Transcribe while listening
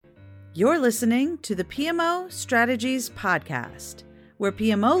You're listening to the PMO Strategies Podcast, where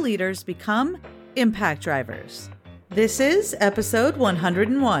PMO leaders become impact drivers. This is episode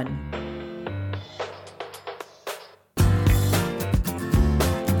 101.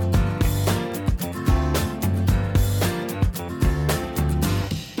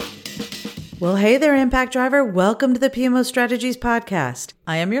 Well, hey there, Impact Driver. Welcome to the PMO Strategies Podcast.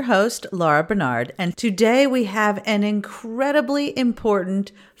 I am your host, Laura Bernard, and today we have an incredibly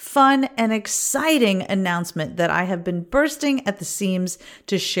important, fun, and exciting announcement that I have been bursting at the seams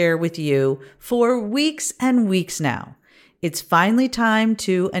to share with you for weeks and weeks now. It's finally time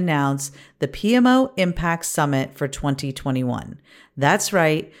to announce the PMO Impact Summit for 2021. That's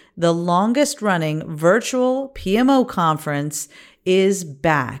right, the longest running virtual PMO conference is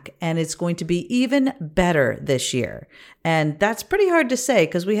back, and it's going to be even better this year. And that's pretty hard to say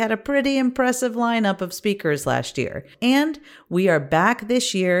because we had a pretty impressive lineup of speakers last year. And we are back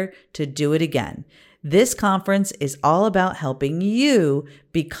this year to do it again. This conference is all about helping you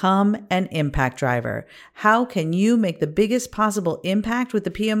become an impact driver. How can you make the biggest possible impact with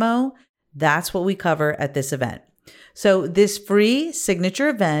the PMO? That's what we cover at this event. So this free signature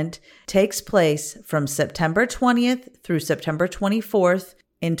event takes place from September 20th through September 24th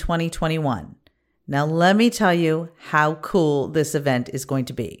in 2021. Now, let me tell you how cool this event is going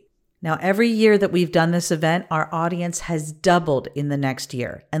to be. Now, every year that we've done this event, our audience has doubled in the next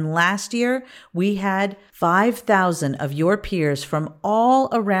year. And last year, we had 5,000 of your peers from all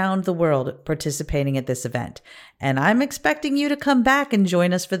around the world participating at this event. And I'm expecting you to come back and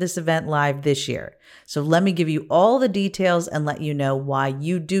join us for this event live this year. So let me give you all the details and let you know why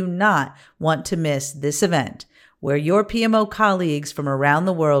you do not want to miss this event, where your PMO colleagues from around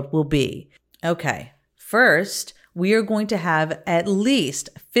the world will be. Okay, first, we are going to have at least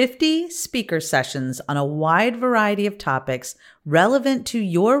 50 speaker sessions on a wide variety of topics relevant to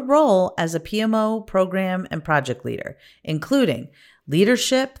your role as a PMO program and project leader, including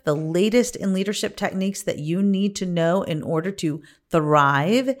leadership, the latest in leadership techniques that you need to know in order to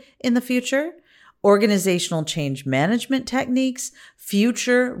thrive in the future, organizational change management techniques,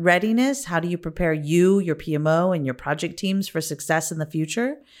 future readiness, how do you prepare you, your PMO, and your project teams for success in the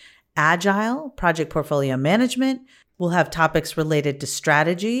future, Agile, project portfolio management. We'll have topics related to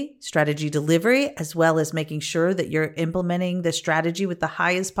strategy delivery, as well as making sure that you're implementing the strategy with the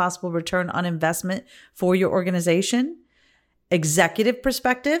highest possible return on investment for your organization. Executive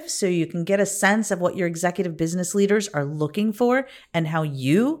perspective, so you can get a sense of what your executive business leaders are looking for and how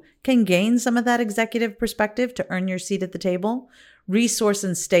you can gain some of that executive perspective to earn your seat at the table. Resource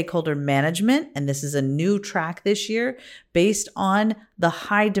and stakeholder management, and this is a new track this year based on the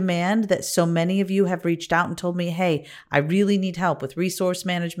high demand that so many of you have reached out and told me, hey, I really need help with resource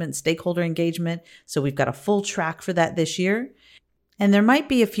management, stakeholder engagement. So we've got a full track for that this year. And there might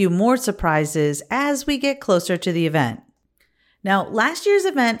be a few more surprises as we get closer to the event. Now, last year's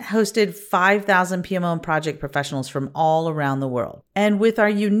event hosted 5,000 PMO and project professionals from all around the world. And with our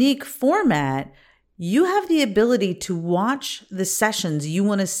unique format, you have the ability to watch the sessions you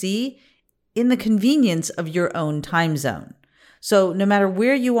want to see in the convenience of your own time zone. So no matter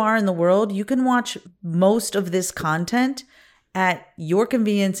where you are in the world, you can watch most of this content at your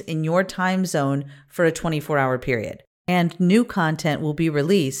convenience in your time zone for a 24-hour period. And new content will be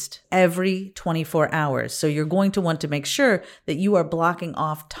released every 24 hours. So you're going to want to make sure that you are blocking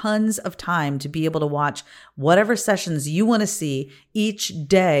off tons of time to be able to watch whatever sessions you want to see each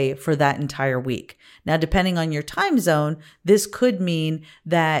day for that entire week. Now, depending on your time zone, this could mean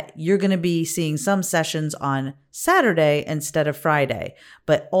that you're going to be seeing some sessions on Saturday instead of Friday.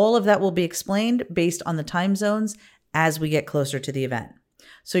 But all of that will be explained based on the time zones as we get closer to the event.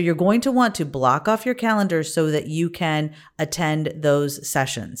 So you're going to want to block off your calendar so that you can attend those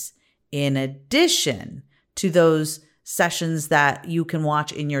sessions. In addition to those sessions that you can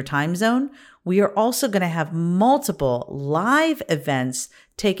watch in your time zone, we are also going to have multiple live events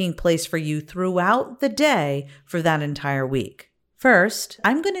taking place for you throughout the day for that entire week. First,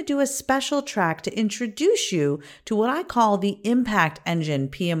 I'm going to do a special track to introduce you to what I call the Impact Engine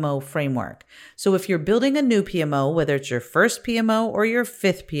PMO framework. So if you're building a new PMO, whether it's your first PMO or your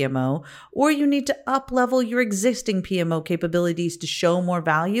fifth PMO, or you need to up-level your existing PMO capabilities to show more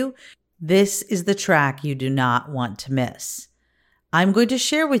value, this is the track you do not want to miss. I'm going to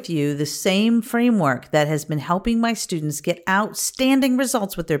share with you the same framework that has been helping my students get outstanding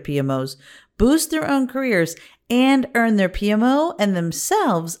results with their PMOs, boost their own careers, and earn their PMO and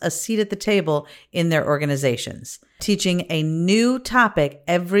themselves a seat at the table in their organizations, teaching a new topic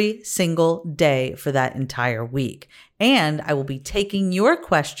every single day for that entire week. And I will be taking your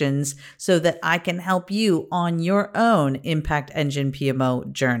questions so that I can help you on your own Impact Engine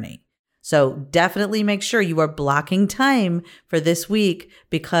PMO journey. So definitely make sure you are blocking time for this week,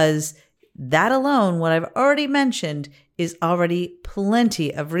 because that alone, what I've already mentioned, is already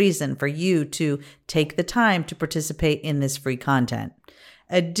plenty of reason for you to take the time to participate in this free content.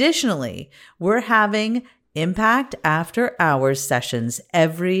 Additionally, we're having Impact After Hours sessions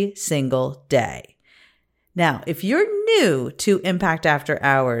every single day. Now, if you're new to Impact After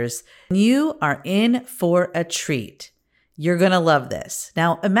Hours, you are in for a treat. You're going to love this.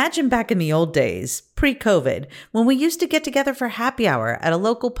 Now, imagine back in the old days, pre-COVID, when we used to get together for happy hour at a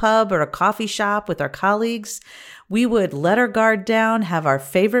local pub or a coffee shop with our colleagues. We would let our guard down, have our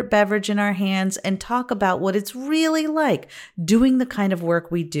favorite beverage in our hands, and talk about what it's really like doing the kind of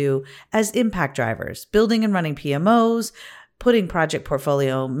work we do as impact drivers, building and running PMOs, putting project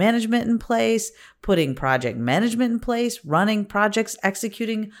portfolio management in place, putting project management in place, running projects,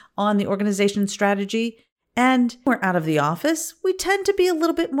 executing on the organization strategy. And when we're out of the office, we tend to be a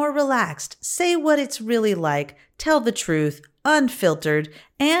little bit more relaxed, say what it's really like, tell the truth, unfiltered,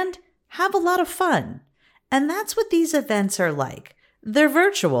 and have a lot of fun. And that's what these events are like. They're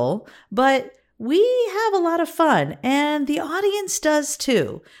virtual, but we have a lot of fun, and the audience does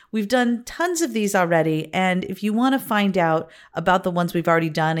too. We've done tons of these already, and if you want to find out about the ones we've already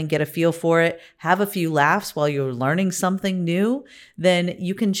done and get a feel for it, have a few laughs while you're learning something new, then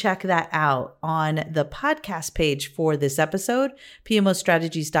you can check that out on the podcast page for this episode,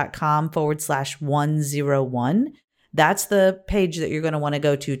 pmostrategies.com/101. That's the page that you're going to want to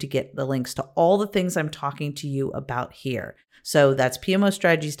go to get the links to all the things I'm talking to you about here. So that's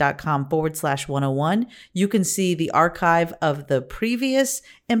pmostrategies.com/101. You can see the archive of the previous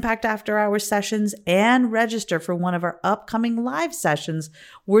Impact After Hours sessions and register for one of our upcoming live sessions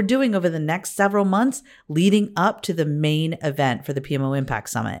we're doing over the next several months leading up to the main event for the PMO Impact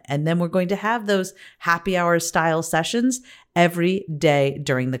Summit. And then we're going to have those happy hour style sessions every day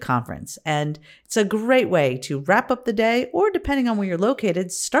during the conference. And it's a great way to wrap up the day, or depending on where you're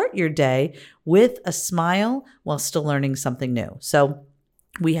located, start your day with a smile while still learning something new. So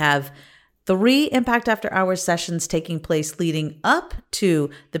we have 3 Impact After Hours sessions taking place leading up to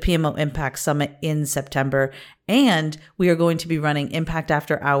the PMO Impact Summit in September. And we are going to be running Impact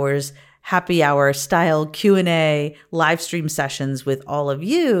After Hours happy hour style Q&A live stream sessions with all of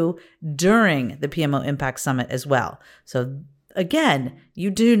you during the PMO Impact Summit as well. So again,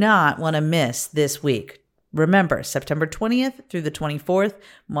 you do not want to miss this week. Remember, September 20th through the 24th,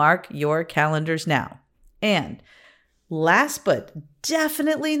 mark your calendars now. And last but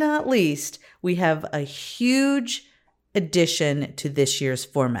definitely not least, we have a huge addition to this year's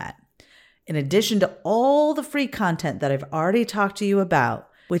format. In addition to all the free content that I've already talked to you about,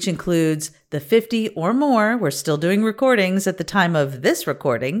 which includes the 50 or more, we're still doing recordings at the time of this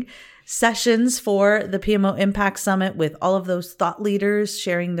recording, sessions for the PMO Impact Summit with all of those thought leaders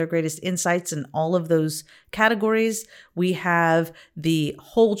sharing their greatest insights in all of those categories. We have the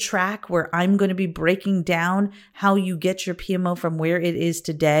whole track where I'm going to be breaking down how you get your PMO from where it is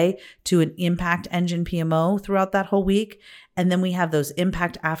today to an Impact Engine PMO throughout that whole week. And then we have those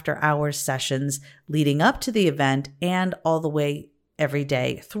Impact After Hours sessions leading up to the event and all the way every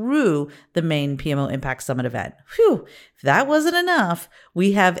day through the main PMO Impact Summit event. Whew, if that wasn't enough,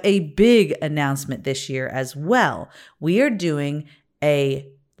 we have a big announcement this year as well. We are doing a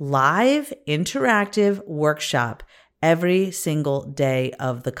live interactive workshop every single day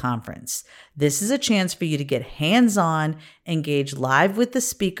of the conference. This is a chance for you to get hands-on, engage live with the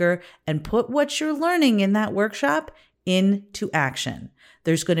speaker, and put what you're learning in that workshop into action.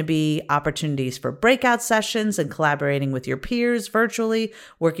 There's going to be opportunities for breakout sessions and collaborating with your peers virtually,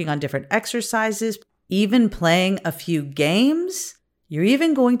 working on different exercises, even playing a few games. You're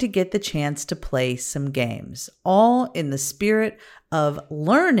even going to get the chance to play some games, all in the spirit of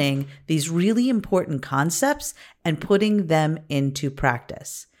learning these really important concepts and putting them into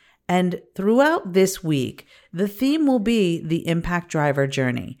practice. And throughout this week, the theme will be the impact driver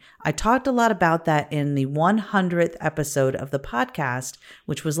journey. I talked a lot about that in the 100th episode of the podcast,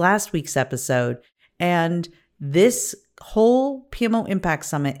 which was last week's episode. And this whole PMO Impact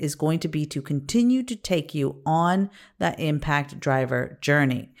Summit is going to be to continue to take you on that impact driver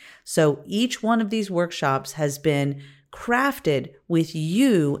journey. So each one of these workshops has been crafted with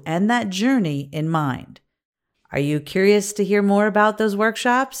you and that journey in mind. Are you curious to hear more about those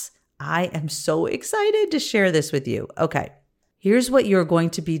workshops? I am so excited to share this with you. Okay, here's what you're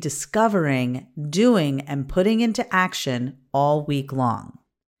going to be discovering, doing, and putting into action all week long.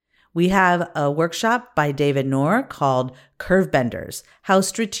 We have a workshop by David Noor called Curve Benders: How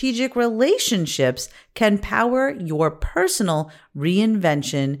Strategic Relationships Can Power Your Personal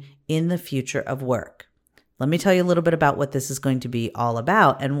Reinvention in the Future of Work. Let me tell you a little bit about what this is going to be all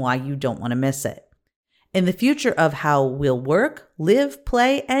about and why you don't want to miss it. In the future of how we'll work, live,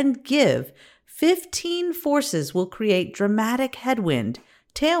 play, and give, 15 forces will create dramatic headwind,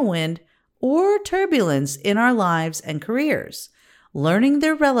 tailwind, or turbulence in our lives and careers. Learning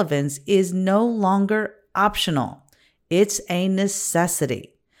their relevance is no longer optional. It's a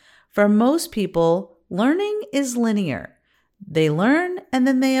necessity. For most people, learning is linear. They learn and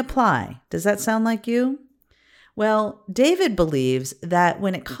then they apply. Does that sound like you? Well, David believes that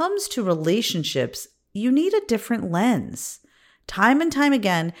when it comes to relationships, you need a different lens. Time and time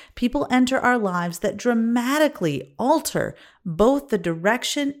again, people enter our lives that dramatically alter both the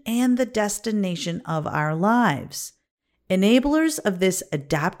direction and the destination of our lives. Enablers of this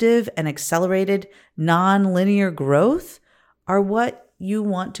adaptive and accelerated non-linear growth are what you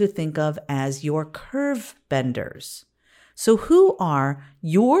want to think of as your curve benders. So who are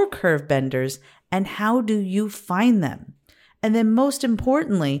your curve benders and how do you find them? And then most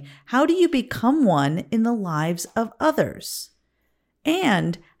importantly, how do you become one in the lives of others?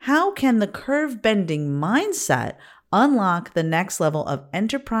 And how can the curve bending mindset unlock the next level of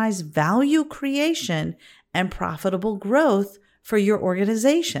enterprise value creation and profitable growth for your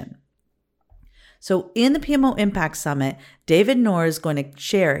organization? So in the PMO Impact Summit, David Nour is going to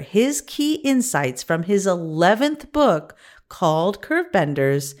share his key insights from his 11th book called Curve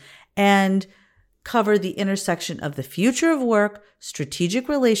Benders and cover the intersection of the future of work, strategic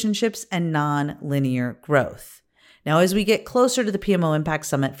relationships, and non-linear growth. Now, as we get closer to the PMO Impact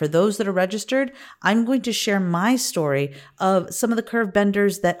Summit, for those that are registered, I'm going to share my story of some of the curve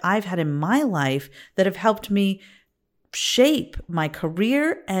benders that I've had in my life that have helped me shape my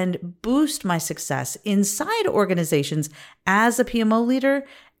career and boost my success inside organizations as a PMO leader,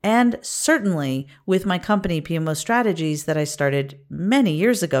 and certainly with my company, PMO Strategies, that I started many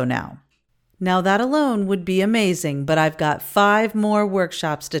years ago now. Now, that alone would be amazing, but I've got 5 more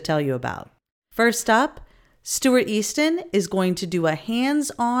workshops to tell you about. First up, Stuart Easton is going to do a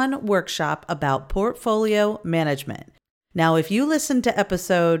hands-on workshop about portfolio management. Now, if you listen to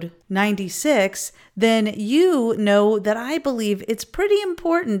episode 96, then you know that I believe it's pretty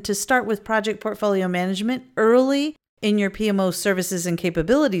important to start with project portfolio management early in your PMO services and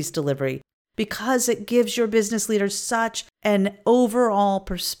capabilities delivery, because it gives your business leaders such an overall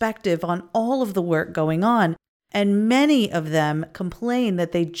perspective on all of the work going on. And many of them complain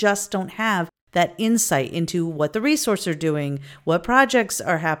that they just don't have that insight into what the resources are doing, what projects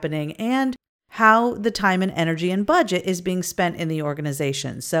are happening, and how the time and energy and budget is being spent in the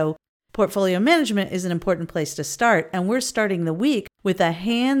organization. So portfolio management is an important place to start. And we're starting the week with a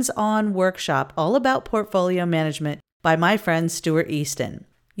hands-on workshop all about portfolio management by my friend Stuart Easton.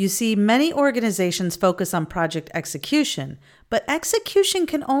 You see, many organizations focus on project execution, but execution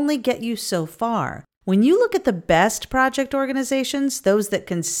can only get you so far. When you look at the best project organizations, those that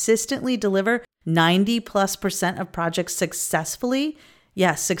consistently deliver 90+% of projects successfully,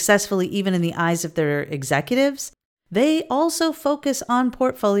 yes, successfully even in the eyes of their executives, they also focus on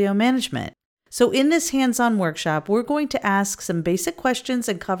portfolio management. So in this hands-on workshop, we're going to ask some basic questions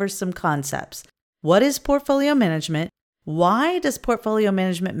and cover some concepts. What is portfolio management? Why does portfolio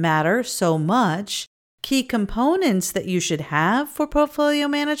management matter so much? Key components that you should have for portfolio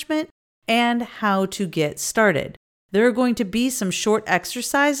management, and how to get started. There are going to be some short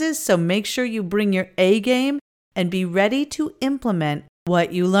exercises, so make sure you bring your A game and be ready to implement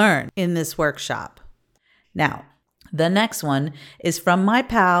what you learn in this workshop. Now, the next one is from my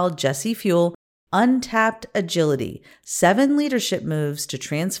pal, Jesse Fuel, Untapped Agility, 7 leadership moves to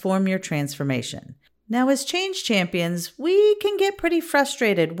transform your transformation. Now, as change champions, we can get pretty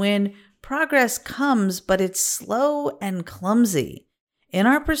frustrated when progress comes, but it's slow and clumsy. In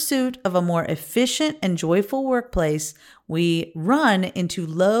our pursuit of a more efficient and joyful workplace, we run into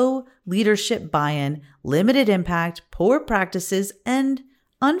low leadership buy-in, limited impact, poor practices, and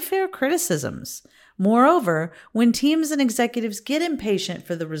unfair criticisms. Moreover, when teams and executives get impatient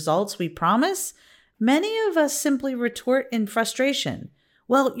for the results we promise, many of us simply retort in frustration.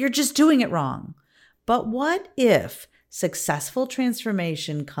 Well, you're just doing it wrong. But what if successful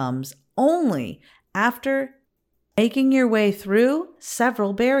transformation comes only after making your way through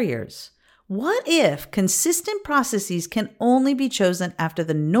several barriers? What if consistent processes can only be chosen after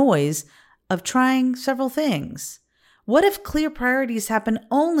the noise of trying several things? What if clear priorities happen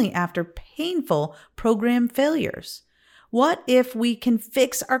only after painful program failures? What if we can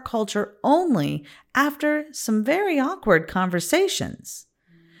fix our culture only after some very awkward conversations?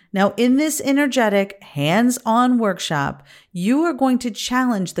 Now, in this energetic, hands-on workshop, you are going to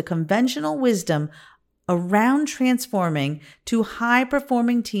challenge the conventional wisdom around transforming to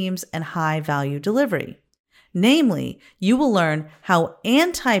high-performing teams and high-value delivery. Namely, you will learn how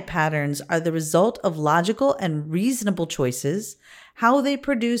anti-patterns are the result of logical and reasonable choices, how they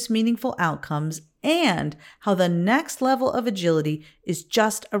produce meaningful outcomes, and how the next level of agility is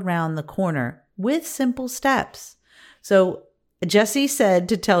just around the corner with simple steps. So Jesse said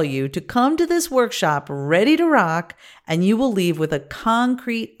to tell you to come to this workshop ready to rock, and you will leave with a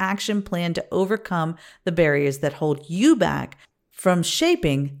concrete action plan to overcome the barriers that hold you back from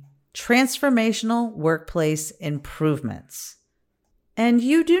shaping transformational workplace improvements. And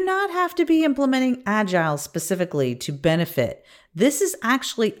you do not have to be implementing Agile specifically to benefit. This is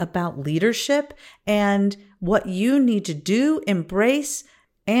actually about leadership and what you need to do, embrace,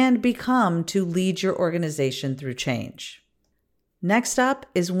 and become to lead your organization through change. Next up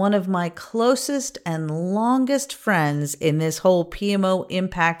is one of my closest and longest friends in this whole PMO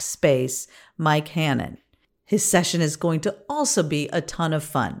impact space, Mike Hannon. His session is going to also be a ton of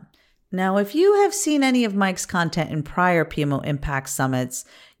fun. Now, if you have seen any of Mike's content in prior PMO Impact Summits,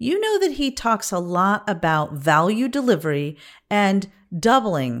 you know that he talks a lot about value delivery and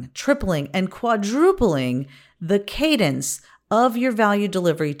doubling, tripling, and quadrupling the cadence of your value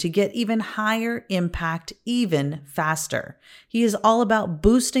delivery to get even higher impact even faster. He is all about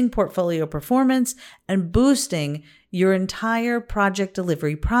boosting portfolio performance and boosting your entire project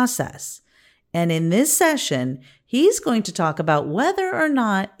delivery process. And in this session, he's going to talk about whether or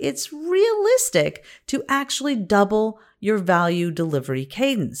not it's realistic to actually double your value delivery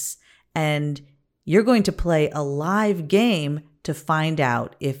cadence. And you're going to play a live game to find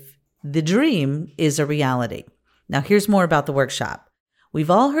out if the dream is a reality. Now, here's more about the workshop. We've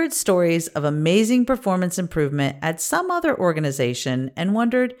all heard stories of amazing performance improvement at some other organization and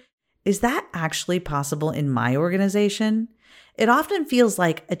wondered, is that actually possible in my organization? It often feels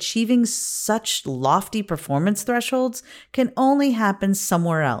like achieving such lofty performance thresholds can only happen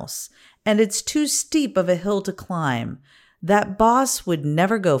somewhere else, and it's too steep of a hill to climb. That boss would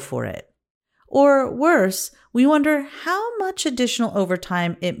never go for it. Or worse, we wonder how much additional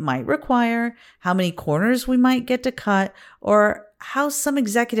overtime it might require, how many corners we might get to cut, or how some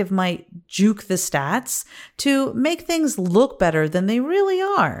executive might juke the stats to make things look better than they really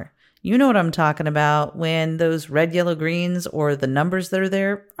are. You know what I'm talking about when those red, yellow, greens, or the numbers that are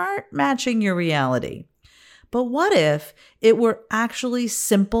there aren't matching your reality. But what if it were actually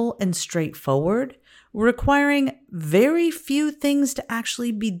simple and straightforward, requiring very few things to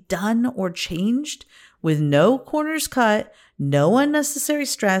actually be done or changed, with no corners cut, no unnecessary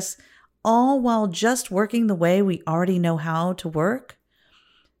stress, all while just working the way we already know how to work?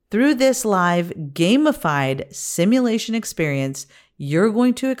 Through this live gamified simulation experience, you're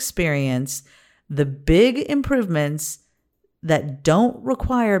going to experience the big improvements that don't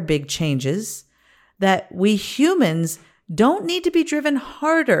require big changes, that we humans don't need to be driven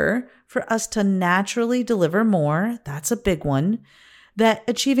harder for us to naturally deliver more. That's a big one. That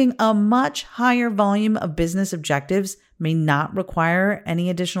achieving a much higher volume of business objectives may not require any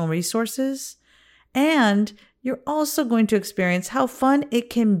additional resources. And you're also going to experience how fun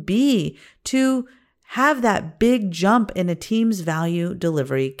it can be to have that big jump in a team's value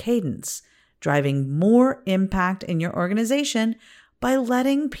delivery cadence, driving more impact in your organization by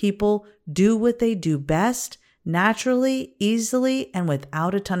letting people do what they do best, naturally, easily, and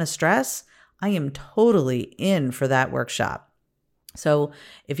without a ton of stress. I am totally in for that workshop. So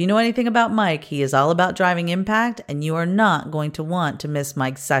if you know anything about Mike, he is all about driving impact, and you are not going to want to miss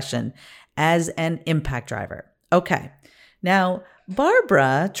Mike's session as an impact driver. Okay, now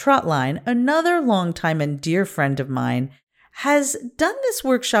Barbara Trotline, another longtime and dear friend of mine, has done this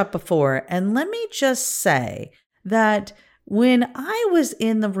workshop before, and let me just say that when I was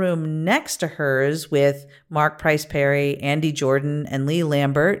in the room next to hers with Mark Price Perry, Andy Jordan, and Lee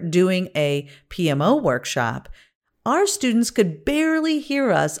Lambert doing a PMO workshop, our students could barely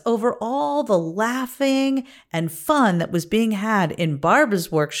hear us over all the laughing and fun that was being had in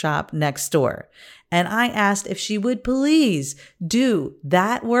Barbara's workshop next door. And I asked if she would please do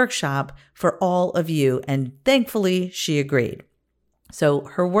that workshop for all of you, and thankfully she agreed. So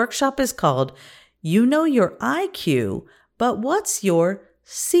her workshop is called You Know Your IQ, but What's Your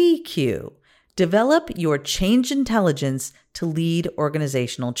CQ? Develop your change intelligence to lead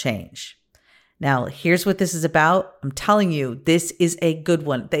organizational change. Now, here's what this is about. I'm telling you, this is a good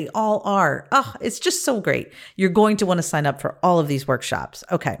one. They all are. Oh, it's just so great. You're going to want to sign up for all of these workshops.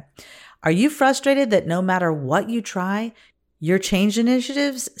 Okay. Are you frustrated that no matter what you try, your change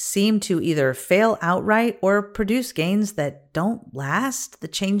initiatives seem to either fail outright or produce gains that don't last? The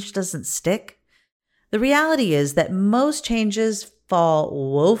change doesn't stick? The reality is that most changes fall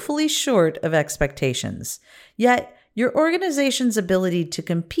woefully short of expectations. Yet, your organization's ability to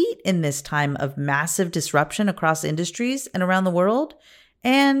compete in this time of massive disruption across industries and around the world,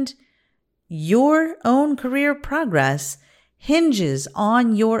 and your own career progress hinges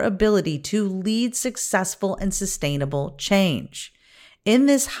on your ability to lead successful and sustainable change. In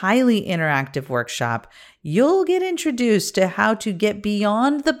this highly interactive workshop, you'll get introduced to how to get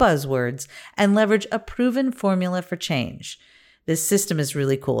beyond the buzzwords and leverage a proven formula for change. This system is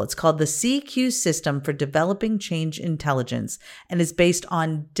really cool. It's called the CQ System for Developing Change Intelligence and is based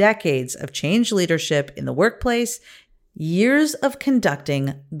on decades of change leadership in the workplace, years of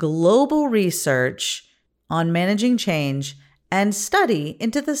conducting global research on managing change, and study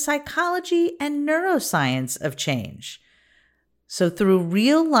into the psychology and neuroscience of change. So through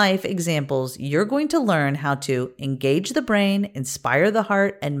real-life examples, you're going to learn how to engage the brain, inspire the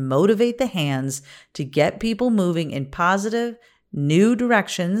heart, and motivate the hands to get people moving in positive, new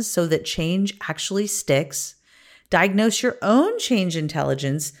directions so that change actually sticks, diagnose your own change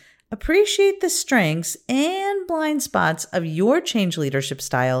intelligence, appreciate the strengths and blind spots of your change leadership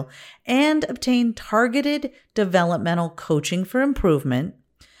style, and obtain targeted developmental coaching for improvement,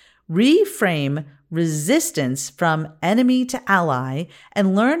 reframe resistance from enemy to ally,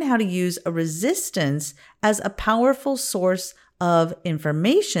 and learn how to use a resistance as a powerful source of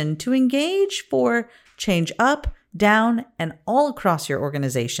information to engage for change up, down, and all across your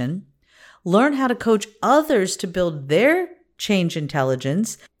organization. Learn how to coach others to build their change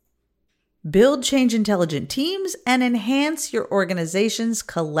intelligence, build change intelligent teams, and enhance your organization's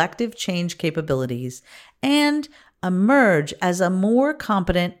collective change capabilities, and emerge as a more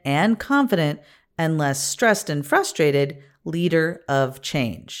competent and confident and less stressed and frustrated leader of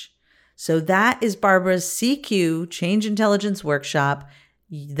change. So that is Barbara's CQ Change Intelligence Workshop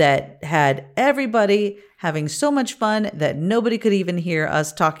that had everybody having so much fun that nobody could even hear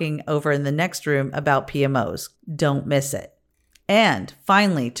us talking over in the next room about PMOs. Don't miss it. And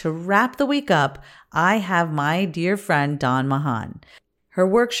finally, to wrap the week up, I have my dear friend Dawn Mahan. Her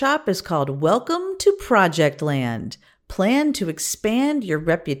workshop is called Welcome to Project Land. Plan to expand your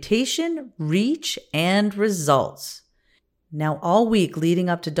reputation, reach, and results. Now, all week leading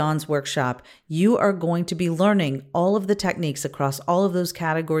up to Dawn's workshop, you are going to be learning all of the techniques across all of those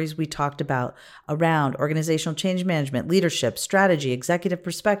categories we talked about around organizational change management, leadership, strategy, executive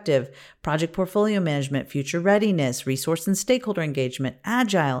perspective, project portfolio management, future readiness, resource and stakeholder engagement,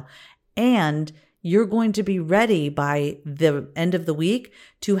 agile, and you're going to be ready by the end of the week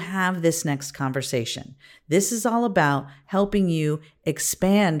to have this next conversation. This is all about helping you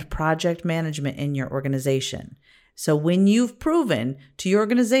expand project management in your organization. So when you've proven to your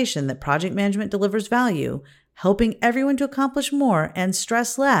organization that project management delivers value, helping everyone to accomplish more and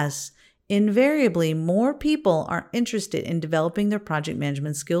stress less, invariably more people are interested in developing their project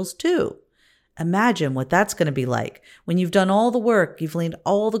management skills too. Imagine what that's going to be like when you've done all the work, you've laid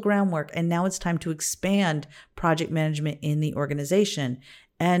all the groundwork, and now it's time to expand project management in the organization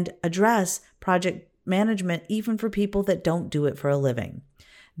and address project management even for people that don't do it for a living.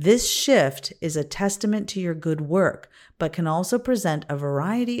 This shift is a testament to your good work, but can also present a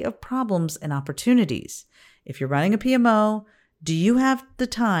variety of problems and opportunities. If you're running a PMO, do you have the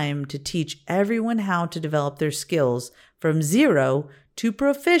time to teach everyone how to develop their skills from zero to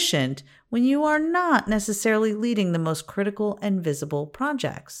proficient when you are not necessarily leading the most critical and visible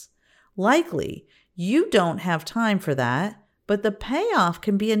projects? Likely, you don't have time for that, but the payoff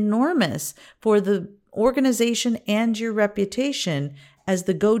can be enormous for the organization and your reputation as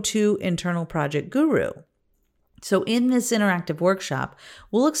the go-to internal project guru. So in this interactive workshop,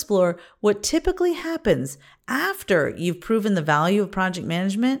 we'll explore what typically happens after you've proven the value of project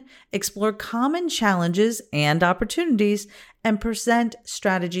management, explore common challenges and opportunities, and present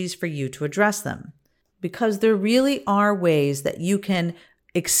strategies for you to address them. Because there really are ways that you can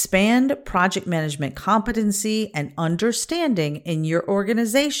expand project management competency and understanding in your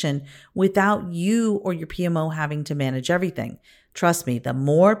organization without you or your PMO having to manage everything. Trust me, the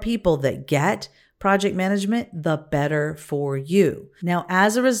more people that get project management, the better for you. Now,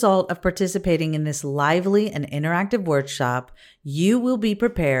 as a result of participating in this lively and interactive workshop, you will be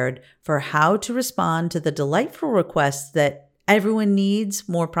prepared for how to respond to the delightful requests that everyone needs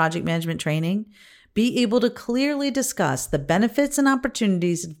more project management training, be able to clearly discuss the benefits and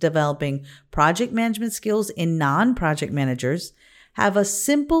opportunities of developing project management skills in non-project managers, have a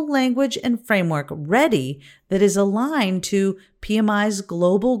simple language and framework ready that is aligned to PMI's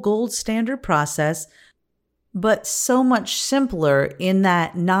global gold standard process, but so much simpler in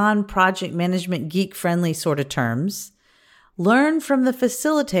that non-project management geek-friendly sort of terms. Learn from the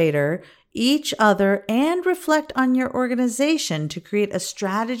facilitator, each other, and reflect on your organization to create a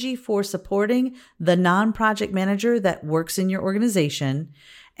strategy for supporting the non-project manager that works in your organization.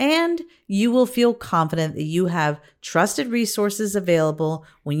 And you will feel confident that you have trusted resources available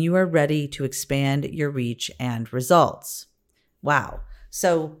when you are ready to expand your reach and results. Wow.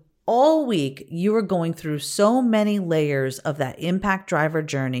 So all week, you are going through so many layers of that impact driver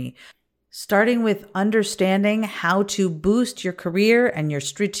journey, starting with understanding how to boost your career and your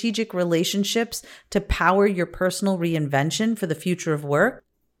strategic relationships to power your personal reinvention for the future of work,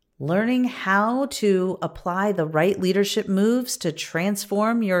 learning how to apply the right leadership moves to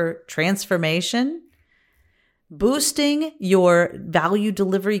transform your transformation, boosting your value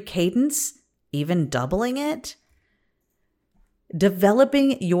delivery cadence, even doubling it,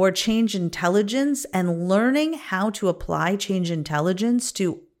 developing your change intelligence and learning how to apply change intelligence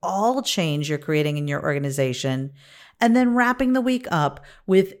to all change you're creating in your organization, and then wrapping the week up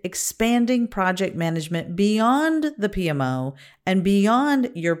with expanding project management beyond the PMO and beyond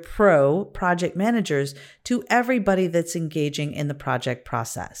your pro project managers to everybody that's engaging in the project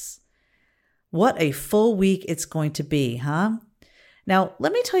process. What a full week it's going to be, huh? Now,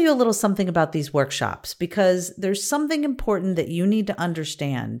 let me tell you a little something about these workshops, because there's something important that you need to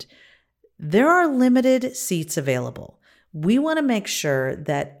understand. There are limited seats available. We want to make sure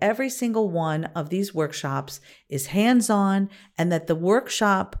that every single one of these workshops is hands-on and that the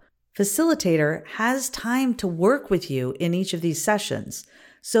workshop facilitator has time to work with you in each of these sessions.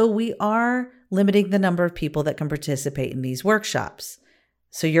 So we are limiting the number of people that can participate in these workshops.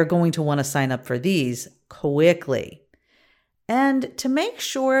 So you're going to want to sign up for these quickly. And to make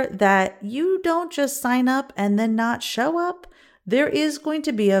sure that you don't just sign up and then not show up, there is going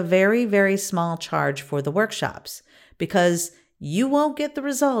to be a very, very small charge for the workshops, because you won't get the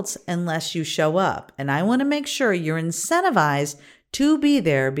results unless you show up. And I want to make sure you're incentivized to be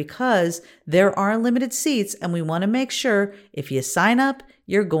there, because there are limited seats and we want to make sure if you sign up,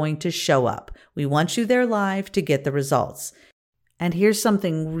 you're going to show up. We want you there live to get the results. And here's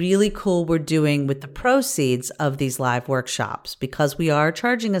something really cool we're doing with the proceeds of these live workshops. Because we are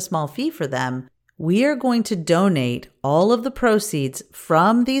charging a small fee for them, we are going to donate all of the proceeds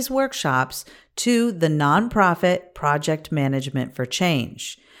from these workshops to the nonprofit Project Management for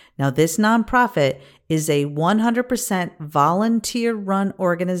Change. Now, this nonprofit is a 100% volunteer-run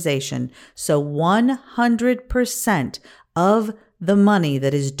organization, so 100% of the money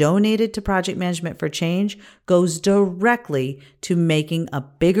that is donated to Project Management for Change goes directly to making a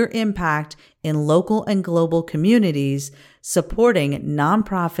bigger impact in local and global communities, supporting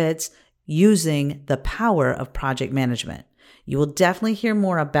nonprofits using the power of project management. You will definitely hear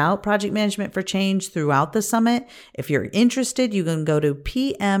more about Project Management for Change throughout the summit. If you're interested, you can go to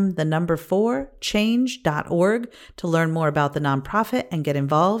pm4change.org to learn more about the nonprofit and get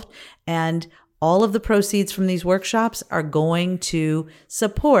involved. And all of the proceeds from these workshops are going to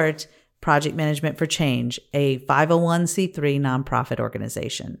support Project Management for Change, a 501c3 nonprofit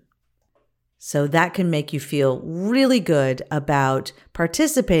organization. So that can make you feel really good about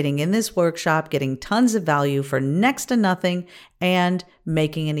participating in this workshop, getting tons of value for next to nothing, and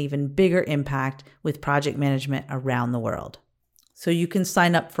making an even bigger impact with project management around the world. So you can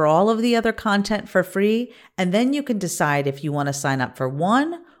sign up for all of the other content for free, and then you can decide if you want to sign up for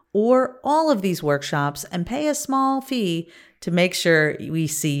one or all of these workshops and pay a small fee to make sure we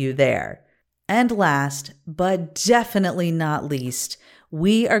see you there. And last, but definitely not least,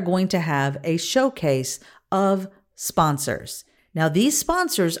 we are going to have a showcase of sponsors. Now, these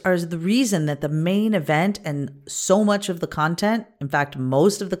sponsors are the reason that the main event and so much of the content, in fact,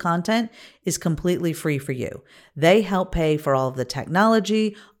 most of the content, is completely free for you. They help pay for all of the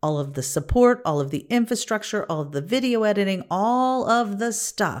technology, all of the support, all of the infrastructure, all of the video editing, all of the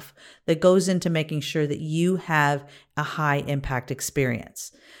stuff that goes into making sure that you have a high impact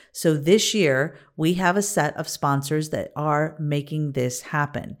experience. So this year, we have a set of sponsors that are making this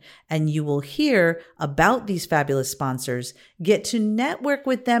happen. And you will hear about these fabulous sponsors, get to network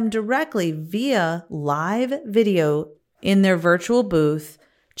with them directly via live video in their virtual booth,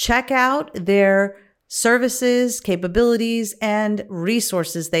 check out their services, capabilities, and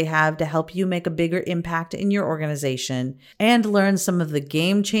resources they have to help you make a bigger impact in your organization, and learn some of the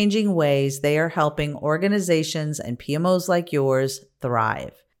game-changing ways they are helping organizations and PMOs like yours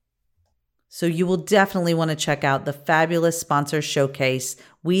thrive. So you will definitely want to check out the fabulous sponsor showcase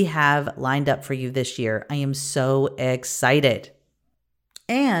we have lined up for you this year. I am so excited.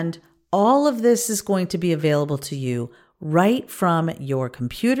 And all of this is going to be available to you right from your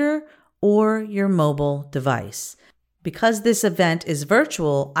computer or your mobile device. Because this event is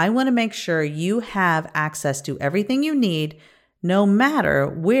virtual, I want to make sure you have access to everything you need no matter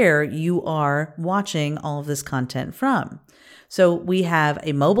where you are watching all of this content from. So we have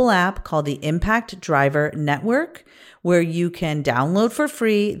a mobile app called the Impact Driver Network, where you can download for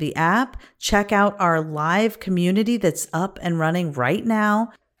free the app, check out our live community that's up and running right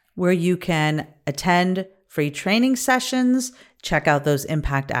now, where you can attend free training sessions, check out those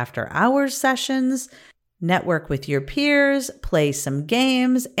Impact After Hours sessions, network with your peers, play some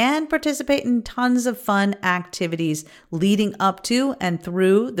games, and participate in tons of fun activities leading up to and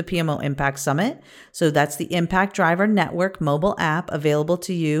through the PMO Impact Summit. So that's the Impact Driver Network mobile app available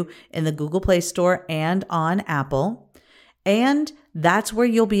to you in the Google Play Store and on Apple. And that's where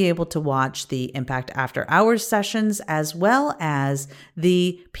you'll be able to watch the Impact After Hours sessions as well as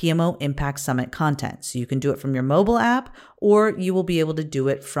the PMO Impact Summit content. So you can do it from your mobile app, or you will be able to do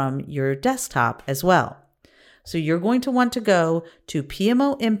it from your desktop as well. So you're going to want to go to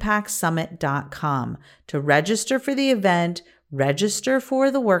PMOImpactSummit.com to register for the event, register for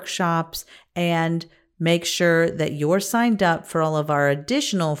the workshops, and make sure that you're signed up for all of our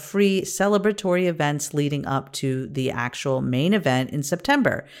additional free celebratory events leading up to the actual main event in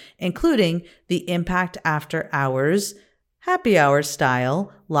September, including the Impact After Hours, happy hour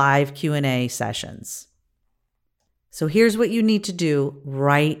style live Q&A sessions. So here's what you need to do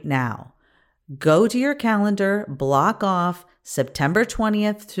right now. Go to your calendar, block off September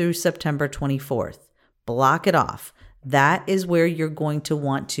 20th through September 24th. Block it off. That is where you're going to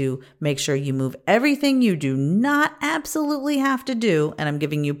want to make sure you move everything you do not absolutely have to do. And I'm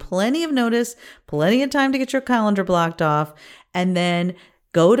giving you plenty of notice, plenty of time to get your calendar blocked off. And then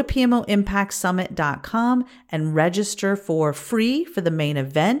go to PMOImpactSummit.com and register for free for the main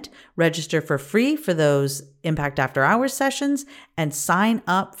event, register for free for those Impact After Hours sessions, and sign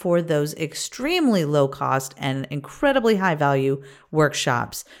up for those extremely low cost and incredibly high value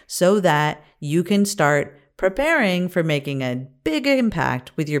workshops so that you can start preparing for making a big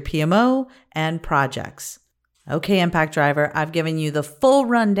impact with your PMO and projects. Okay, Impact Driver, I've given you the full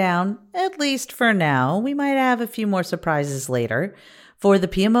rundown, at least for now. We might have a few more surprises later for the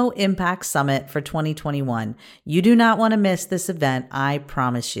PMO Impact Summit for 2021. You do not want to miss this event, I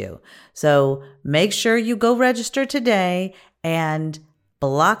promise you. So make sure you go register today and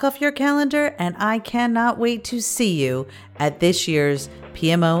block off your calendar, and I cannot wait to see you at this year's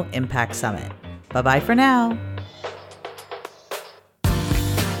PMO Impact Summit. Bye-bye for now.